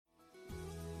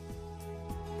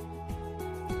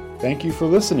Thank you for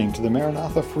listening to the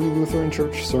Maranatha Free Lutheran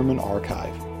Church Sermon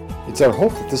Archive. It's our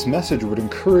hope that this message would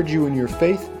encourage you in your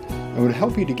faith and would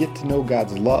help you to get to know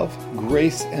God's love,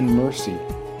 grace, and mercy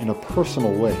in a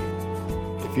personal way.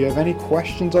 If you have any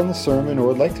questions on the sermon or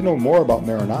would like to know more about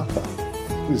Maranatha,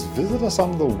 please visit us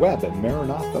on the web at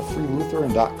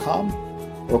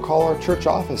maranathafreelutheran.com or call our church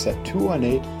office at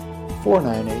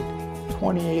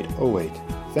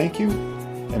 218-498-2808. Thank you,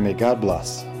 and may God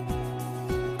bless.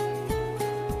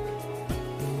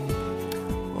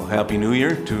 Well, Happy New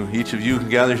Year to each of you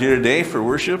gathered here today for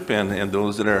worship and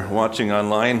those that are watching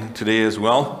online today as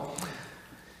well.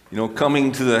 You know,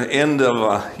 coming to the end of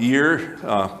a year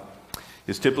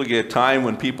is typically a time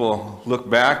when people look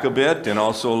back a bit and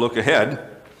also look ahead.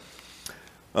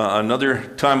 Another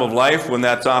time of life when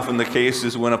that's often the case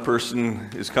is when a person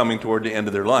is coming toward the end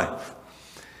of their life.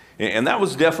 And that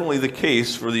was definitely the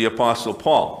case for the Apostle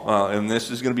Paul. And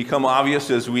this is going to become obvious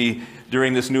as we,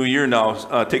 during this new year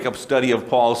now, take up study of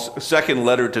Paul's second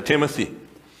letter to Timothy.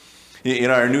 In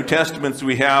our New Testaments,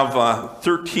 we have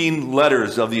 13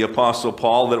 letters of the Apostle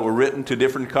Paul that were written to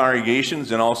different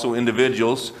congregations and also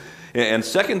individuals. And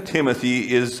 2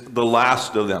 Timothy is the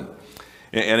last of them.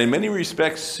 And in many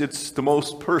respects, it's the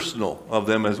most personal of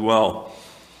them as well.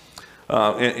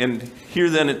 And here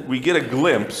then we get a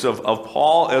glimpse of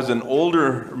Paul as an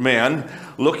older man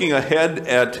looking ahead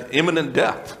at imminent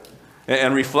death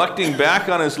and reflecting back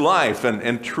on his life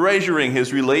and treasuring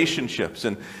his relationships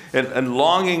and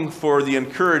longing for the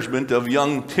encouragement of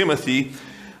young Timothy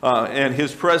and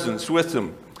his presence with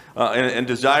him and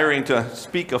desiring to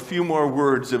speak a few more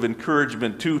words of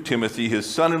encouragement to Timothy, his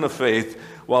son in the faith,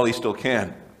 while he still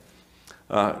can.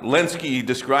 Lenski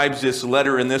describes this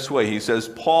letter in this way. He says,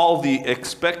 Paul, the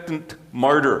expectant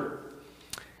martyr,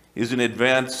 is in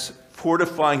advance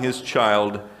fortifying his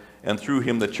child, and through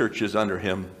him the church is under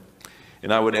him.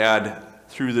 And I would add,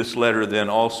 through this letter then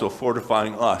also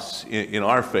fortifying us in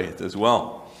our faith as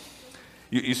well.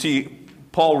 You see,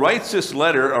 Paul writes this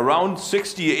letter around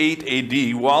 68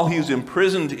 AD while he's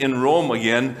imprisoned in Rome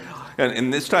again,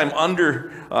 and this time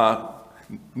under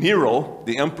Nero,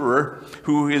 the emperor,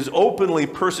 who is openly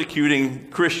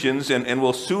persecuting Christians and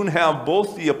will soon have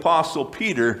both the Apostle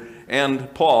Peter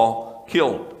and Paul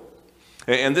killed.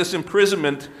 And this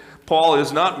imprisonment, Paul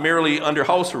is not merely under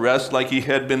house arrest like he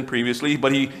had been previously,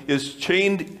 but he is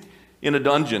chained in a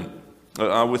dungeon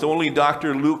with only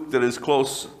Dr. Luke that is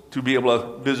close to be able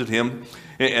to visit him.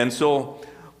 And so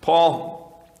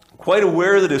Paul, quite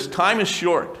aware that his time is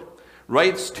short,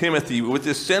 writes Timothy with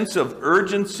this sense of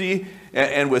urgency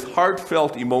and with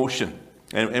heartfelt emotion.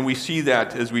 And we see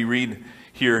that as we read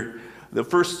here the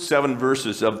first 7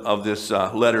 verses of this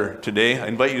letter today. I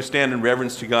invite you to stand in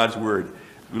reverence to God's word.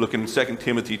 We look in 2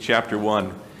 Timothy chapter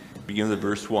 1, beginning with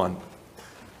verse 1.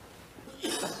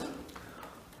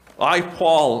 I,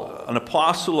 Paul, an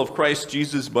apostle of Christ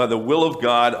Jesus by the will of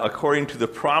God, according to the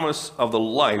promise of the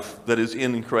life that is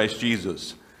in Christ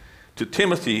Jesus. To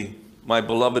Timothy, my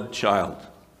beloved child,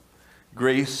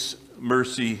 grace,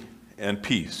 mercy, and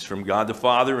peace from God the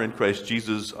Father and Christ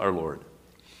Jesus our Lord.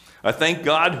 I thank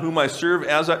God whom I serve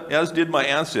as did my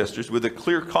ancestors with a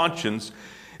clear conscience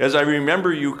as I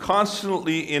remember you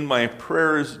constantly in my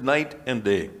prayers night and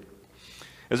day.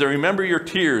 As I remember your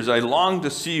tears, I long to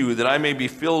see you that I may be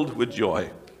filled with joy.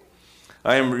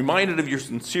 I am reminded of your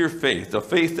sincere faith, a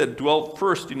faith that dwelt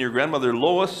first in your grandmother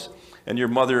Lois and your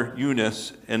mother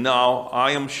Eunice, and now, I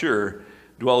am sure,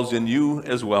 dwells in you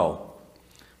as well.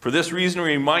 For this reason, I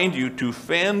remind you to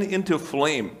fan into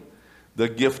flame the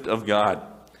gift of God,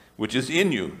 which is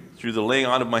in you through the laying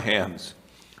on of my hands.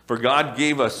 For God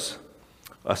gave us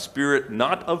a spirit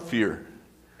not of fear,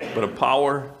 but of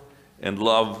power and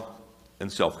love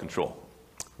and self-control.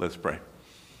 Let's pray.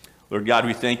 Lord God,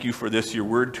 we thank you for this, your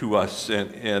word to us,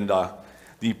 and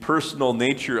the personal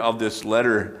nature of this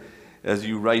letter as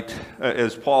you write,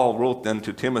 as Paul wrote then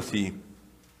to Timothy.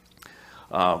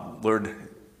 Lord,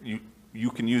 you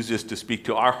can use this to speak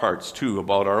to our hearts too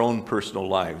about our own personal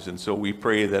lives. And so we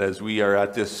pray that as we are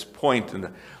at this point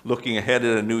and looking ahead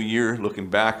at a new year, looking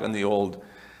back on the old,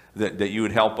 that you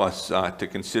would help us to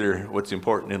consider what's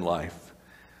important in life.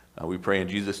 We pray in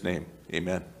Jesus' name.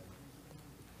 Amen.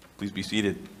 Please be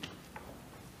seated.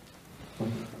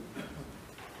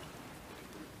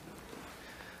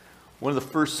 One of the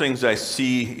first things I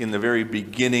see in the very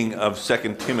beginning of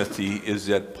 2 Timothy is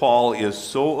that Paul is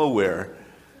so aware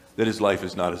that his life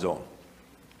is not his own.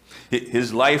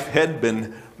 His life had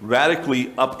been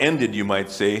radically upended, you might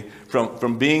say,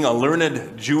 from being a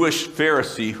learned Jewish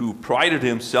Pharisee who prided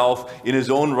himself in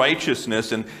his own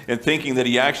righteousness and thinking that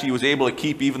he actually was able to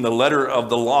keep even the letter of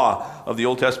the law, of the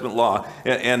Old Testament law,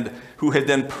 and who had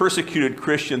then persecuted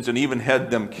Christians and even had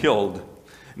them killed.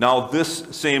 Now this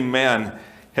same man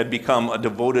had become a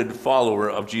devoted follower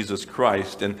of Jesus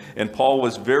Christ, and Paul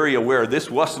was very aware this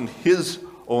wasn't his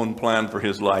own plan for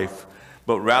his life,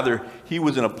 but rather he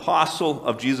was an apostle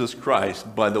of Jesus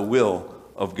Christ by the will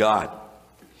of God.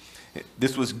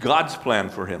 This was God's plan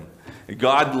for him.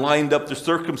 God lined up the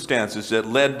circumstances that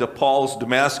led to Paul's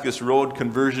Damascus Road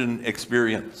conversion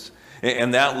experience.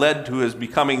 And that led to his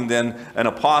becoming then an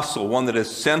apostle, one that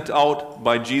is sent out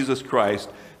by Jesus Christ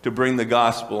to bring the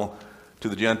gospel to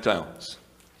the Gentiles.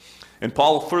 And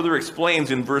Paul further explains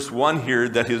in verse 1 here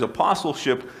that his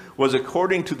apostleship was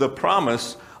according to the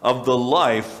promise of the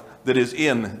life that is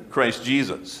in Christ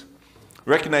Jesus.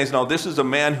 Recognize now, this is a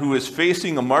man who is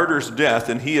facing a martyr's death,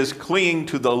 and he is clinging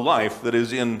to the life that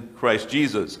is in Christ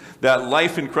Jesus. That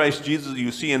life in Christ Jesus,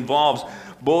 you see, involves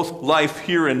both life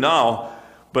here and now,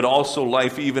 but also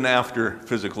life even after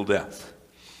physical death.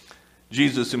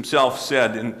 Jesus himself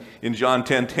said in John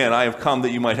 10:10, I have come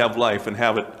that you might have life and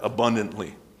have it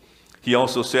abundantly. He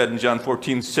also said in John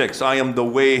 14:6, I am the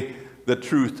way, the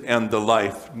truth, and the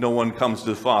life. No one comes to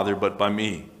the Father but by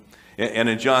me. And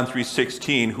in John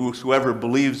 3:16, whosoever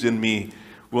believes in me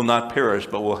will not perish,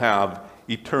 but will have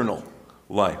eternal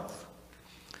life.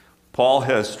 Paul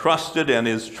has trusted and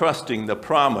is trusting the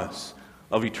promise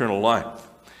of eternal life.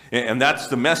 And that's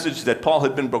the message that Paul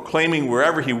had been proclaiming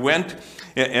wherever he went.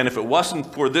 And if it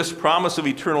wasn't for this promise of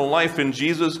eternal life in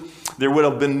Jesus, there would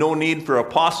have been no need for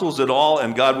apostles at all,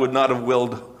 and God would not have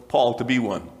willed Paul to be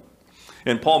one.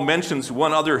 And Paul mentions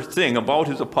one other thing about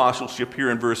his apostleship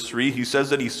here in verse 3. He says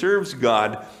that he serves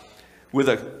God with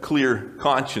a clear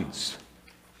conscience.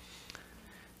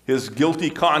 His guilty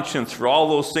conscience for all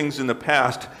those things in the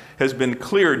past has been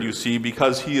cleared, you see,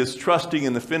 because he is trusting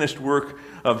in the finished work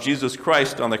of Jesus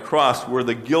Christ on the cross, where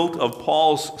the guilt of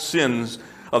Paul's sins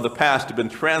of the past have been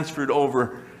transferred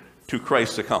over to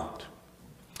Christ's account.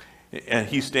 And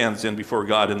he stands in before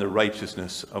God in the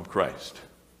righteousness of Christ.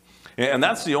 And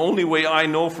that's the only way I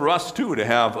know for us, too, to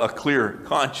have a clear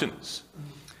conscience.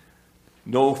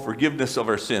 Know forgiveness of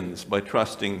our sins by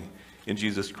trusting in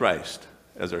Jesus Christ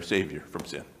as our Savior from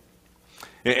sin.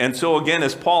 And so again,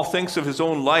 as Paul thinks of his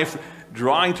own life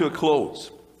drawing to a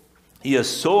close, he is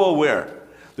so aware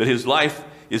that his life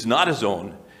is not his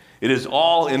own. It is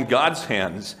all in God's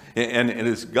hands, and it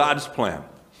is God's plan.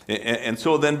 And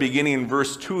so then beginning in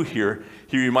verse 2 here,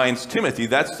 he reminds Timothy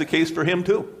that's the case for him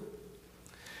too.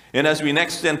 And as we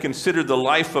next then consider the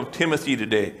life of Timothy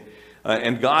today,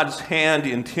 and God's hand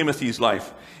in Timothy's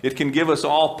life, it can give us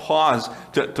all pause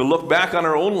to look back on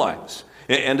our own lives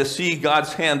and to see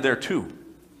God's hand there too.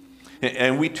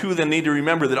 And we too then need to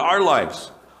remember that our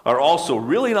lives are also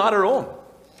really not our own.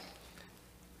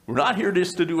 We're not here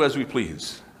just to do as we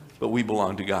please, but we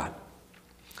belong to God.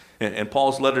 And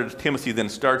Paul's letter to Timothy then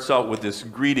starts out with this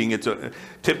greeting. It's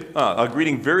a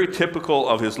greeting very typical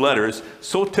of his letters,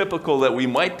 so typical that we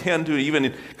might tend to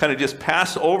even kind of just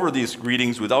pass over these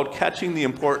greetings without catching the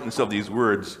importance of these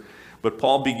words. But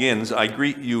Paul begins, I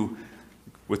greet you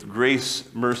with grace,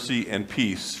 mercy, and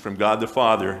peace from God the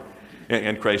Father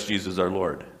and Christ Jesus our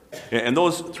Lord. And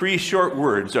those three short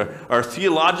words are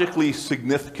theologically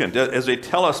significant as they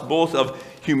tell us both of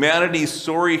humanity's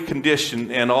sorry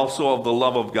condition and also of the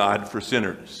love of God for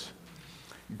sinners.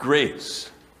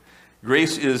 Grace.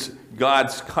 Grace is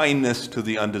God's kindness to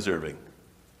the undeserving.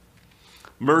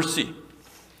 Mercy.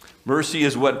 Mercy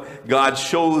is what God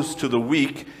shows to the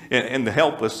weak and the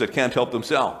helpless that can't help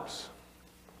themselves.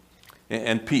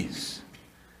 And peace.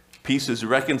 Peace is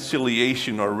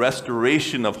reconciliation or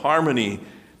restoration of harmony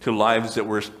to lives that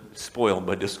were spoiled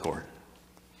by discord.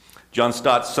 John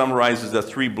Stott summarizes the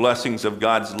three blessings of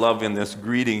God's love in this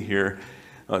greeting here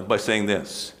by saying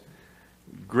this: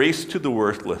 grace to the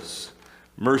worthless,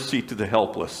 mercy to the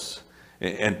helpless,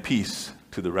 and peace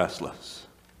to the restless.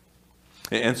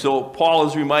 And so Paul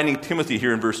is reminding Timothy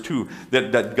here in verse 2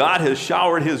 that God has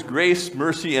showered his grace,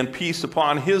 mercy, and peace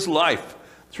upon his life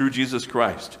through Jesus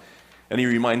Christ. And he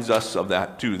reminds us of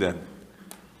that too then.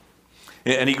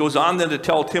 And he goes on then to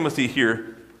tell Timothy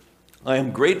here, I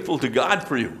am grateful to God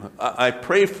for you. I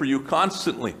pray for you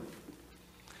constantly.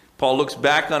 Paul looks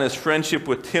back on his friendship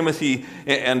with Timothy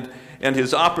and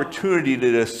his opportunity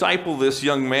to disciple this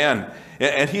young man.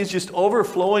 And he's just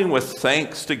overflowing with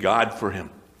thanks to God for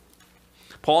him.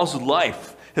 Paul's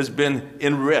life has been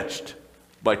enriched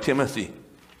by Timothy.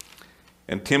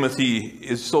 And Timothy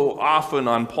is so often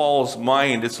on Paul's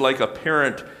mind. It's like a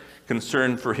parent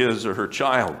concerned for his or her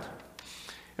child.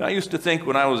 And I used to think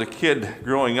when I was a kid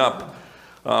growing up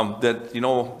that,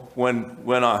 when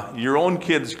your own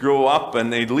kids grow up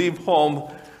and they leave home,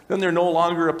 then they're no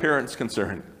longer a parent's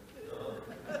concern.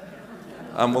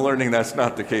 I'm learning that's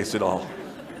not the case at all.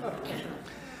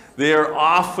 They are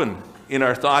often in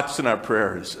our thoughts and our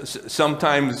prayers,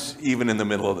 sometimes even in the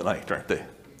middle of the night, aren't they?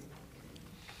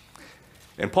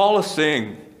 And Paul is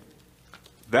saying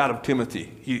that of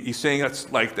Timothy. He's saying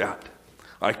it's like that.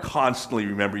 I constantly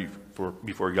remember you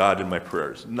before God in my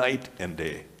prayers, night and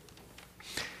day.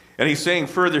 And he's saying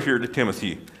further here to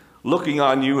Timothy, looking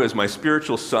on you as my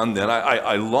spiritual son, then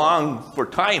I long for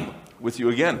time with you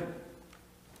again.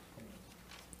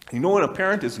 When a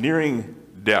parent is nearing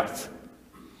death,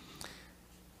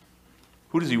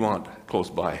 who does he want close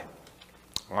by?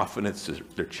 Often it's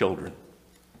their children.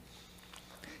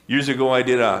 Years ago, I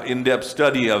did an in-depth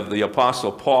study of the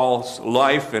Apostle Paul's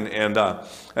life, and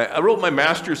I wrote my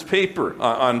master's paper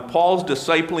on Paul's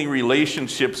discipling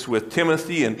relationships with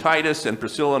Timothy and Titus and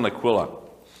Priscilla and Aquila.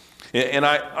 And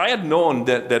I had known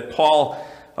that Paul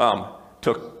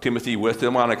took Timothy with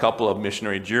him on a couple of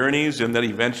missionary journeys, and that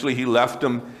eventually he left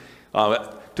him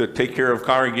to take care of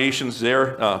congregations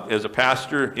there as a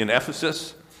pastor in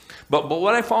Ephesus. But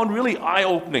what I found really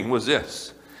eye-opening was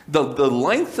this. The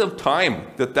length of time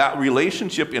that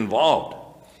relationship involved.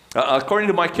 According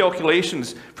to my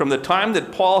calculations, from the time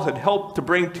that Paul had helped to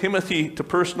bring Timothy to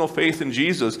personal faith in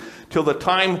Jesus till the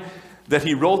time that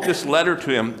he wrote this letter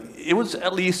to him, it was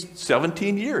at least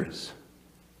 17 years.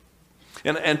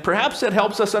 And perhaps that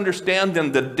helps us understand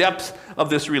then the depth of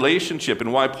this relationship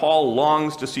and why Paul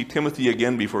longs to see Timothy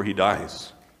again before he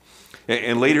dies.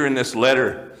 And later in this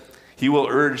letter, he will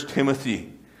urge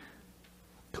Timothy,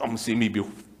 come see me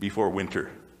before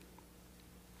winter.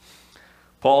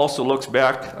 Paul also looks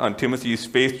back on Timothy's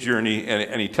faith journey,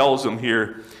 and he tells him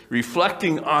here,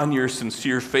 reflecting on your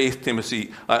sincere faith,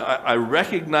 Timothy, I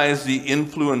recognize the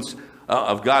influence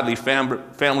of godly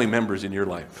family members in your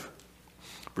life.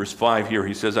 Verse 5 here,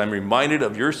 he says, I'm reminded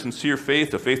of your sincere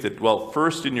faith, the faith that dwelt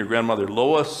first in your grandmother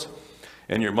Lois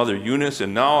and your mother Eunice,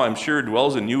 and now I'm sure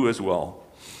dwells in you as well.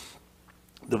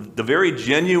 The very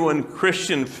genuine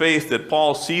Christian faith that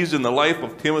Paul sees in the life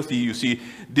of Timothy, you see,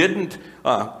 didn't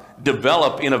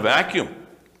develop in a vacuum.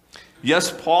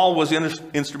 Yes, Paul was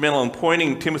instrumental in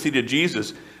pointing Timothy to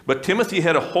Jesus, but Timothy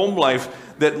had a home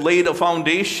life that laid a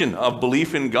foundation of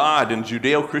belief in God and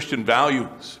Judeo-Christian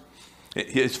values.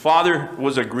 His father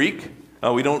was a Greek.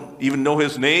 We don't even know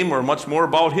his name or much more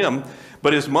about him,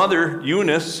 but his mother,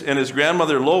 Eunice, and his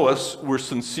grandmother, Lois, were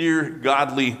sincere,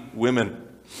 godly women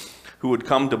who would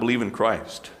come to believe in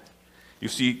Christ. You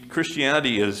see,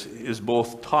 Christianity is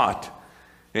both taught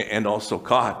and also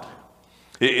caught.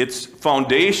 Its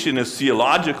foundation is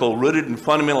theological, rooted in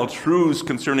fundamental truths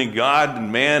concerning God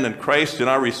and man and Christ and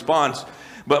our response.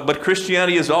 But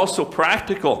Christianity is also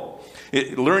practical,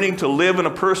 learning to live in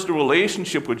a personal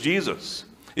relationship with Jesus.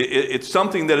 It's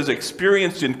something that is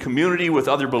experienced in community with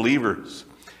other believers.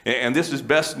 And this is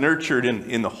best nurtured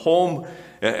in the home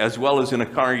as well as in a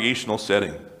congregational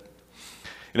setting.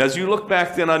 And as you look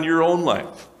back then on your own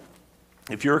life,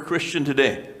 if you're a Christian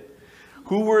today,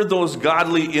 who were those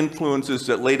godly influences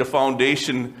that laid a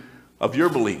foundation of your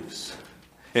beliefs?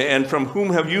 And from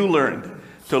whom have you learned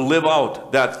to live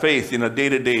out that faith in a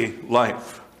day-to-day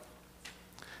life?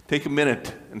 Take a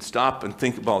minute and stop and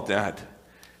think about that.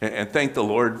 And thank the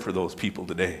Lord for those people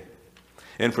today.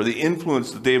 And for the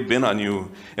influence that they have been on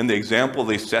you and the example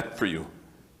they set for you.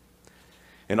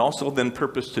 And also then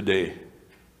purpose today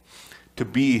to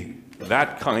be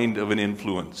that kind of an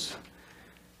influence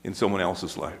in someone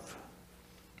else's life.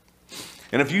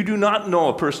 And if you do not know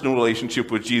a personal relationship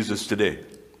with Jesus today,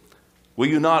 will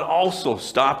you not also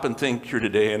stop and think here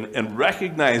today and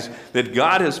recognize that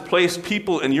God has placed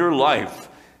people in your life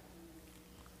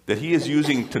that he is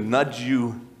using to nudge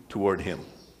you toward him?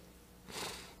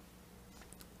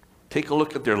 Take a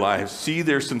look at their lives, see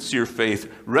their sincere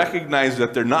faith, recognize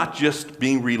that they're not just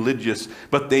being religious,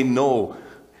 but they know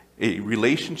a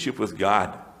relationship with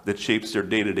God that shapes their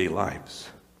day-to-day lives.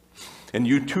 And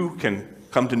you too can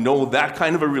come to know that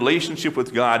kind of a relationship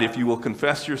with God if you will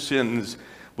confess your sins,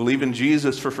 believe in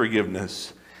Jesus for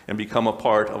forgiveness, and become a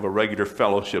part of a regular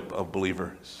fellowship of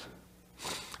believers.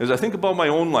 As I think about my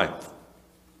own life,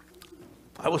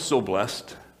 I was so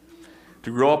blessed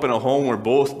to grow up in a home where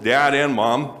both dad and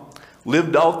mom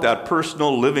lived out that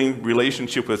personal living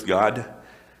relationship with God.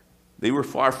 They were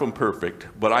far from perfect,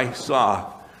 but I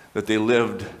saw that they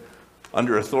lived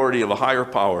under authority of a higher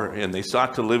power, and they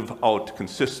sought to live out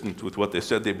consistent with what they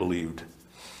said they believed.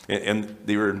 And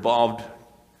they were involved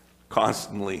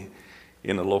constantly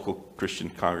in a local Christian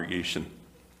congregation.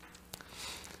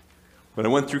 When I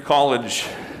went through college,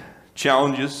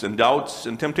 challenges and doubts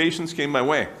and temptations came my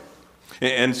way.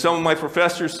 And some of my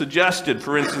professors suggested,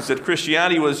 for instance, that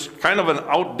Christianity was kind of an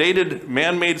outdated,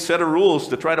 man-made set of rules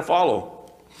to try to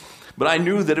follow. But I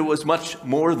knew that it was much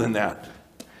more than that.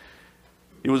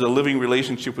 It was a living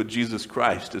relationship with Jesus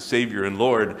Christ as Savior and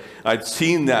Lord. I'd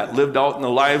seen that lived out in the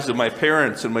lives of my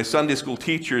parents and my Sunday school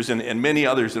teachers and many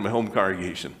others in my home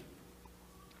congregation.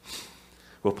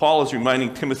 Well, Paul is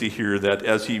reminding Timothy here that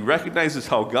as he recognizes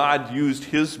how God used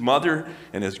his mother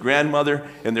and his grandmother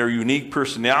and their unique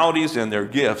personalities and their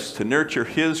gifts to nurture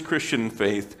his Christian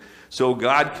faith, so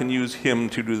God can use him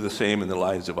to do the same in the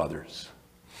lives of others.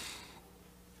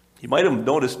 You might have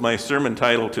noticed my sermon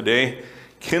title today,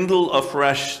 Kindle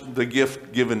Afresh the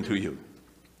Gift Given to You.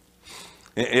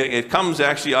 It comes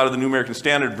actually out of the New American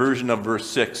Standard Version of verse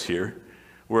 6 here,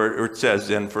 where it says,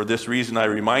 "And for this reason I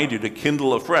remind you to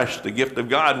kindle afresh the gift of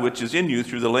God which is in you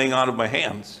through the laying on of my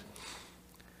hands."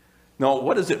 Now,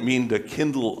 what does it mean to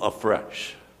kindle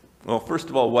afresh? Well, first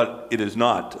of all, what it is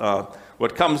not.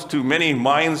 What comes to many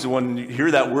minds when you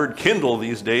hear that word Kindle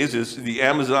these days is the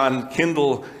Amazon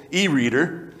Kindle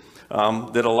e-reader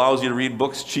that allows you to read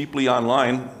books cheaply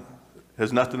online. It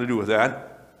has nothing to do with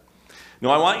that. No,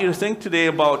 I want you to think today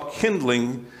about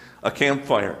kindling a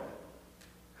campfire.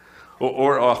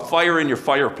 Or a fire in your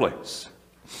fireplace.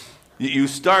 You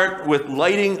start with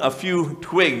lighting a few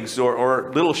twigs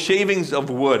or little shavings of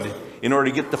wood in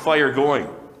order to get the fire going.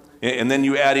 And then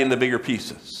you add in the bigger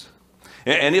pieces.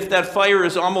 And if that fire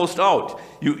is almost out,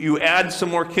 you add some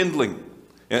more kindling.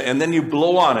 And then you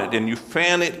blow on it and you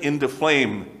fan it into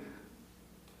flame.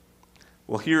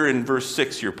 Well, here in verse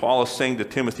 6 here, Paul is saying to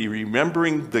Timothy,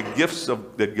 remembering the gifts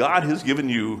that God has given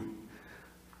you,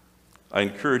 I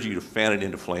encourage you to fan it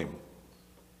into flame.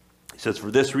 He says,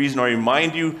 "For this reason I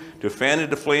remind you to fan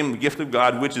into flame the gift of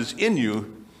God which is in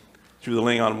you through the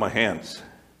laying on of my hands."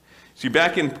 See,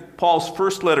 back in Paul's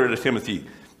first letter to Timothy,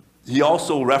 he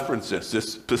also references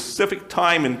this specific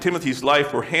time in Timothy's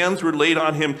life where hands were laid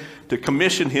on him to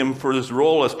commission him for his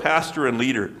role as pastor and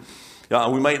leader.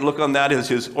 We might look on that as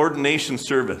his ordination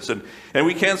service. And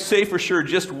we can't say for sure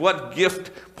just what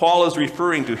gift Paul is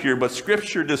referring to here, but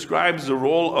Scripture describes the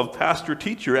role of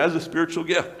pastor-teacher as a spiritual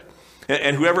gift.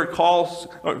 And whoever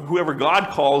God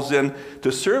calls in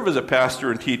to serve as a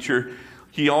pastor and teacher,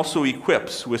 he also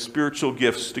equips with spiritual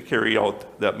gifts to carry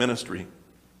out that ministry.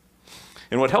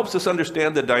 And what helps us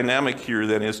understand the dynamic here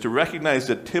then is to recognize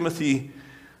that Timothy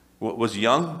was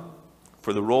young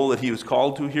for the role that he was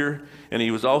called to here, and he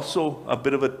was also a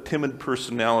bit of a timid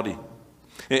personality.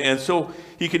 And so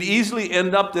he could easily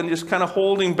end up then just kind of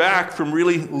holding back from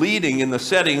really leading in the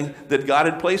setting that God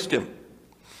had placed him.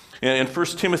 And in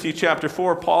 1 Timothy chapter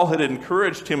 4, Paul had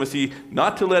encouraged Timothy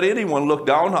not to let anyone look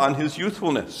down on his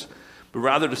youthfulness, but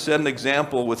rather to set an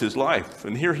example with his life.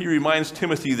 And here he reminds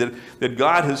Timothy that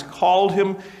God has called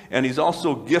him, and he's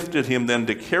also gifted him then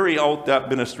to carry out that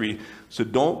ministry. So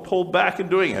don't hold back in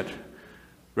doing it.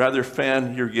 Rather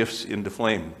fan your gifts into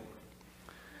flame.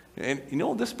 And you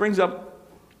know, this brings up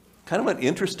kind of an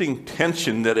interesting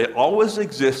tension that it always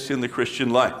exists in the Christian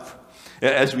life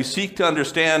as we seek to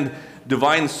understand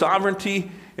divine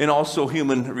sovereignty and also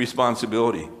human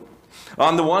responsibility.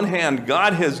 On the one hand,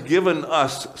 God has given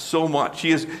us so much.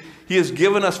 He has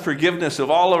given us forgiveness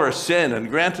of all of our sin and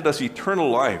granted us eternal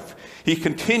life. He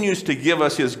continues to give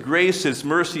us His grace, His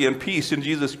mercy, and peace in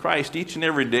Jesus Christ each and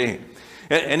every day.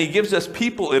 And He gives us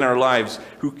people in our lives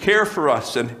who care for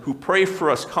us and who pray for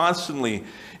us constantly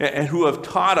and who have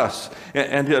taught us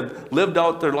and have lived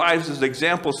out their lives as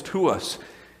examples to us.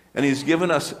 And He's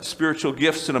given us spiritual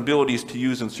gifts and abilities to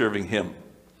use in serving Him.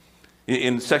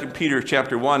 In 2 Peter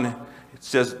chapter 1, it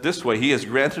says this way, He has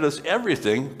granted us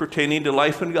everything pertaining to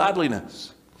life and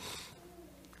godliness.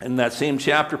 In that same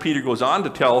chapter, Peter goes on to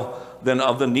tell then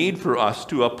of the need for us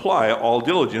to apply all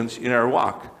diligence in our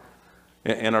walk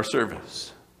and our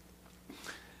service.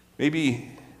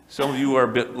 Maybe some of you are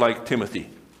a bit like Timothy,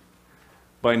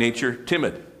 by nature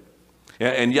timid,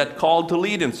 and yet called to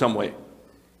lead in some way.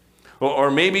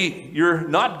 Or maybe you're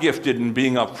not gifted in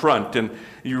being up front, and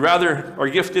you rather are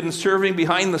gifted in serving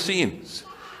behind the scenes.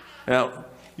 Now,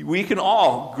 we can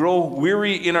all grow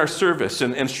weary in our service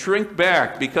and shrink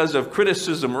back because of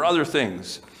criticism or other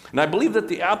things. And I believe that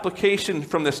the application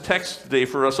from this text today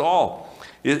for us all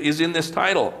is in this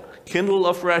title, Kindle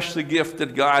Afresh the Gift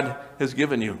that God has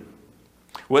given you.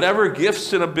 Whatever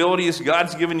gifts and abilities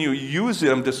God's given you, use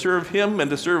them to serve Him and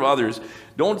to serve others.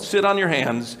 Don't sit on your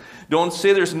hands. Don't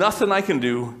say there's nothing I can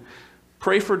do.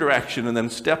 Pray for direction and then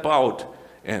step out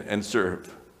and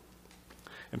serve.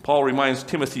 And Paul reminds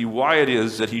Timothy why it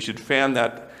is that he should fan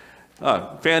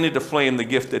into flame the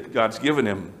gift that God's given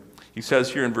him. He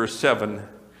says here in verse 7,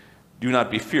 "Do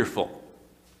not be fearful,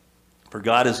 for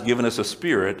God has given us a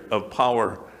spirit of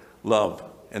power, love,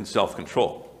 and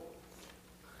self-control."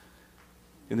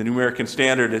 In the New American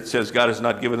Standard, it says God has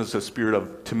not given us a spirit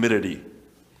of timidity.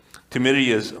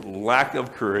 Timidity is lack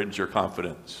of courage or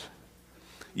confidence.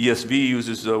 ESV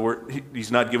uses the word,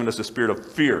 he's not given us a spirit of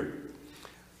fear.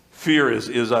 Fear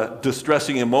is a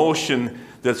distressing emotion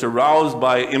that's aroused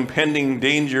by impending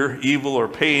danger, evil, or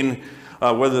pain,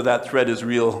 whether that threat is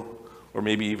real or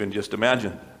maybe even just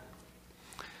imagined.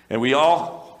 And we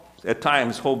all, at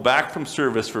times, hold back from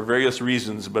service for various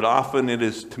reasons, but often it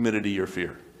is timidity or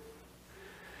fear.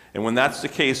 And when that's the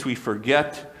case, we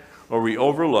forget or we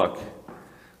overlook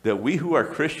that we who are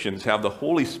Christians have the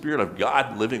Holy Spirit of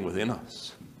God living within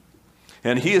us.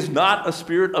 And he is not a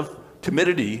spirit of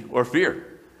timidity or fear,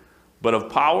 but of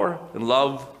power and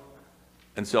love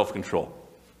and self-control.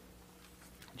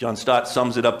 John Stott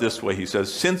sums it up this way. He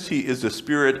says, "Since he is the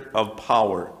spirit of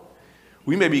power,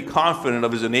 we may be confident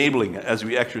of his enabling as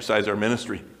we exercise our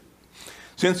ministry.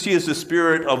 Since he is the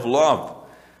spirit of love,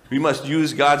 we must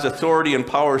use God's authority and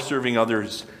power serving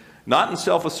others, not in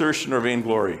self-assertion or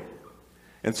vainglory.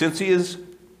 And since he is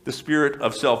the spirit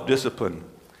of self-discipline,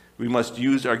 we must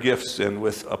use our gifts and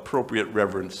with appropriate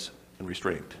reverence and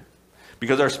restraint.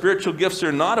 Because our spiritual gifts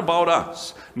are not about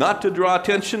us, not to draw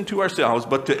attention to ourselves,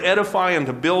 but to edify and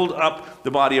to build up the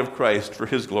body of Christ for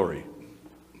his glory."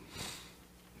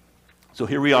 So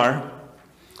here we are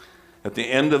at the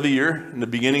end of the year and the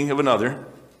beginning of another.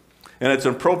 And it's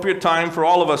an appropriate time for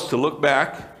all of us to look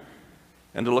back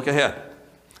and to look ahead.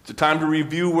 It's a time to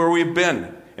review where we've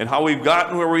been and how we've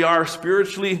gotten where we are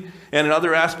spiritually and in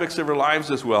other aspects of our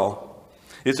lives as well.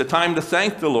 It's a time to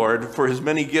thank the Lord for his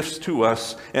many gifts to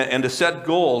us and to set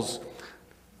goals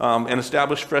and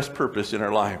establish fresh purpose in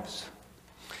our lives.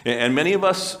 And many of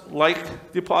us,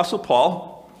 like the Apostle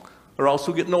Paul, are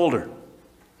also getting older.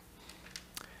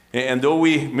 And though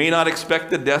we may not expect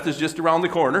that death is just around the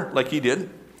corner like he did,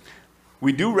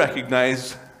 we do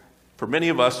recognize, for many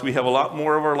of us, we have a lot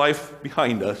more of our life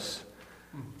behind us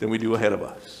than we do ahead of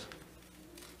us.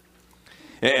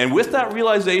 And with that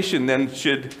realization then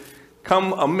should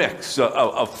come a mix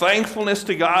of thankfulness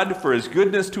to God for his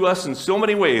goodness to us in so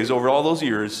many ways over all those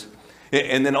years,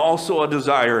 and then also a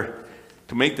desire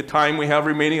to make the time we have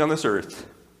remaining on this earth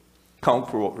count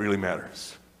for what really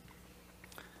matters.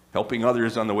 Helping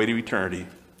others on the way to eternity,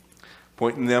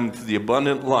 pointing them to the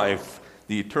abundant life,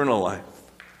 the eternal life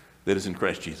that is in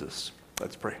Christ Jesus.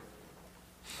 Let's pray.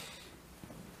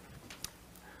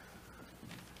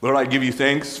 Lord, I give you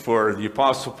thanks for the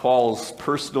Apostle Paul's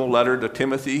personal letter to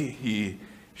Timothy. He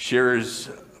shares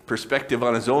perspective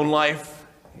on his own life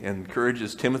and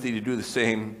encourages Timothy to do the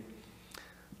same.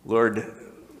 Lord,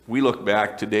 we look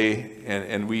back today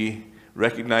and we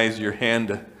recognize your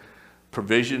hand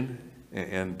provision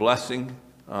and blessing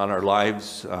on our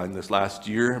lives in this last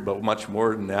year, but much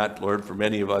more than that, Lord, for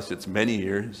many of us, it's many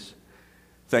years.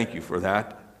 Thank you for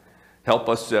that. Help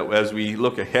us that as we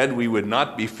look ahead, we would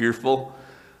not be fearful,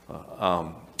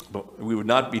 but we would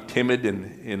not be timid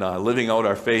in living out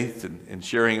our faith and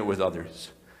sharing it with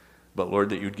others. But Lord,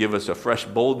 that you'd give us a fresh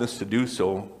boldness to do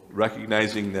so,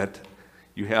 recognizing that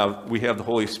we have the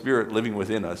Holy Spirit living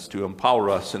within us to empower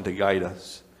us and to guide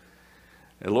us.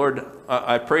 And Lord,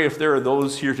 I pray if there are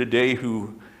those here today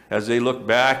who, as they look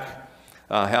back,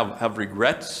 have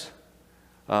regrets,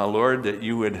 Lord, that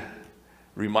you would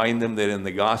remind them that in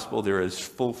the gospel there is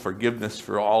full forgiveness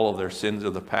for all of their sins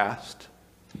of the past.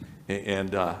 And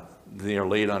they are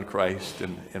laid on Christ,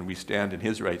 and we stand in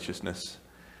his righteousness.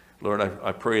 Lord,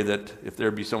 I pray that if there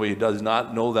be somebody who does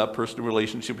not know that personal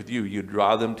relationship with you, you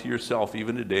draw them to yourself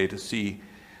even today to see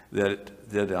that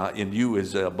in you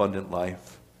is abundant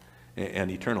life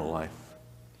and eternal life.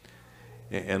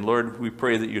 And Lord, we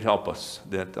pray that you'd help us,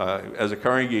 that as a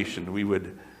congregation we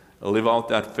would live out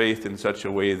that faith in such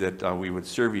a way that we would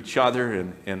serve each other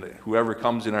and whoever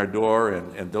comes in our door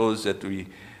and those that we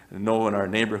know in our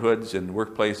neighborhoods and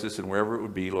workplaces and wherever it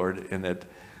would be, Lord, and that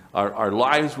our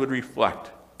lives would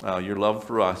reflect your love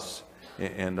for us,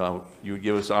 and you would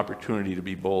give us opportunity to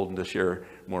be bold and to share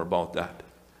more about that.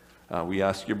 We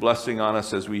ask your blessing on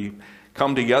us as we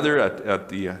come together at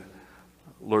the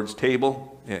Lord's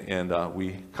table, and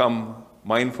we come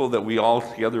mindful that we all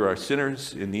together are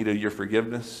sinners in need of your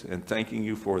forgiveness, and thanking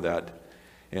you for that.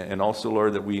 And also,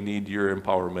 Lord, that we need your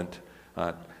empowerment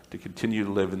to continue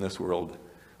to live in this world.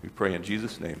 We pray in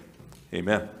Jesus' name.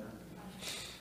 Amen.